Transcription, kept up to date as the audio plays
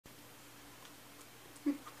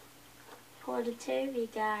for the two of you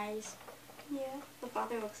guys. Yeah, the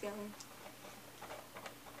father looks young.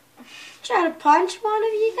 Try to punch one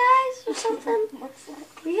of you guys or something? What's that?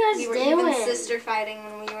 What are you guys We were doing? even sister fighting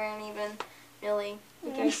when we weren't even really.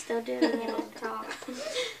 You guys still doing it on top.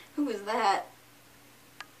 Who was that?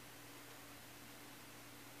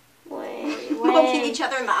 Poking each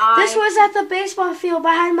other in the eye. This was at the baseball field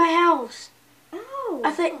behind my house. Oh.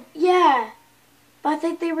 I think, yeah. But I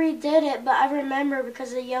think they redid it, but I remember because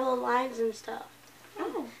of the yellow lines and stuff.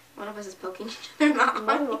 Oh. One of us is poking each other in the eye.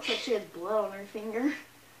 Mine looks like she has blood on her finger.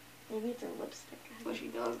 Maybe it's her lipstick. That's what she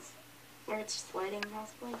does. Or it's sliding,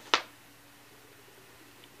 possibly.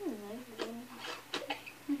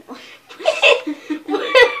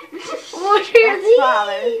 What are these?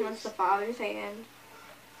 Father. That's the father's hand.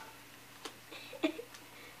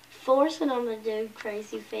 Forcing them to do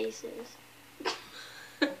crazy faces.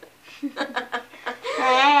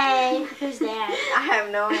 Hey, who's that? I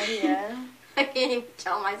have no idea. I can't even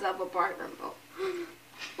tell myself apart remote.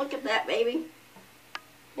 Look at that, baby.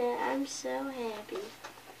 Yeah, I'm so happy.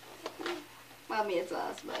 Well, I mean, it's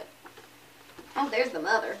us, but... Oh, there's the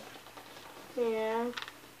mother. Yeah.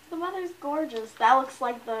 The mother's gorgeous. That looks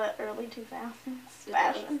like the early 2000s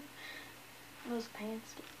fashion. Those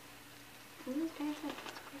pants.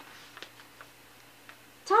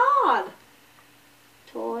 Todd!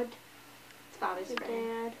 Todd. It's father's Your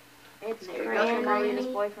friend. dad. It's There you go, Granny Granny. and his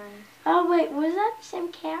boyfriend. Oh, wait, was that the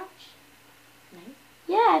same couch? No.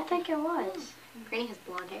 Yeah, I think it was. Granny has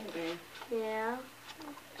blonde hair there. Yeah.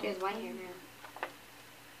 She has white hair now.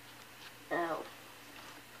 Oh.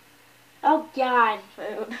 Oh, God.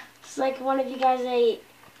 Food. It's like one of you guys ate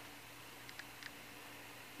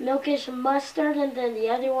milkish mustard and then the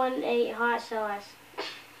other one ate hot sauce.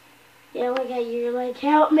 Yeah, look at you. You're like,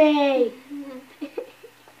 help me.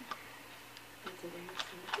 That's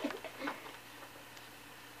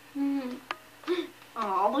embarrassing.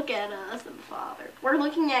 Oh, look at us and the father. We're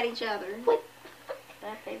looking at each other. What?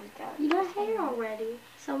 That baby's got You got hair already.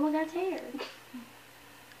 Someone got hair.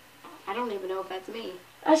 I don't even know if that's me.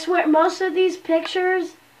 I swear, most of these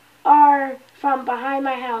pictures are from behind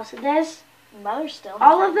my house. This, Mother still has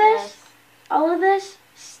all that of this, dress. all of this,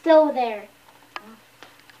 still there.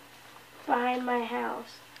 Behind my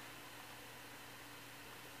house.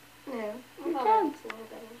 No. Your dad,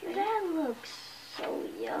 your dad looks so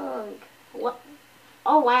young. What?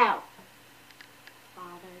 Oh, wow.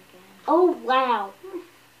 Father again. Oh, wow.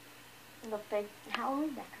 The big Halloween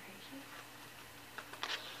decoration.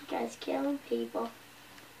 You guys killing people.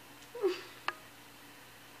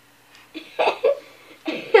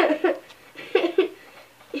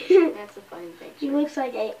 That's a fine picture. He looks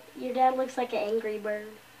like your dad looks like an angry bird.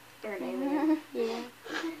 Or an alien. Yeah.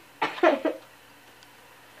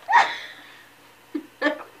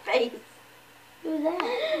 Face. Who's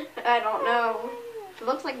that? I don't know. It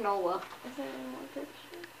looks like Nola. Is there any more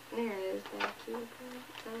pictures? There it is, back here.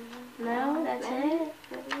 No, that's it.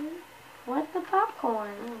 What the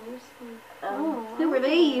popcorn? Oh, Who were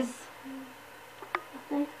these? I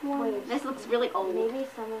think one. Wait, This looks really old. Maybe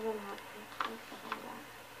some of them have pictures behind that.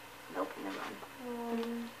 Nope, never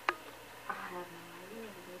mind. I have no idea.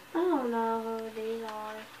 I don't know who these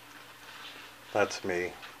are. That's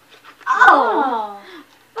me. Oh,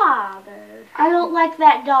 Father. I don't like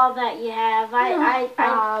that doll that you have.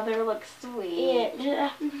 Father looks sweet.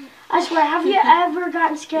 Yeah, I swear, have you ever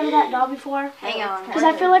gotten scared of that doll before? Hang on. Because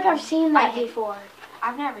I feel like I've seen that before.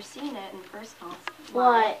 I've never seen it in personal.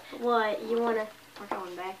 What? You wanna? We're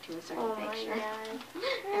going back to a certain Oh my picture. God.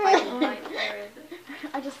 If I can find it, where is it?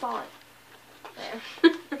 I just saw it.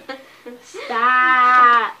 There.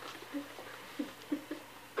 Stop.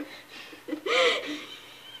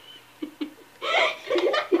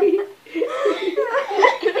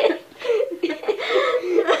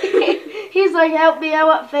 He's like, help me, I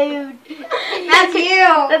want food. That's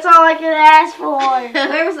you! That's all I can ask for.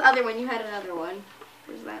 Where was the other one? You had another one.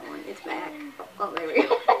 Where's that one? It's back. Oh, there we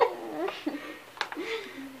go.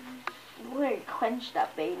 We're quenched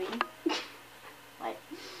up, baby. Like,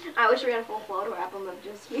 I wish we had a full photo album of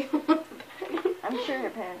just you. I'm sure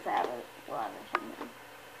your parents have it. Well, or something.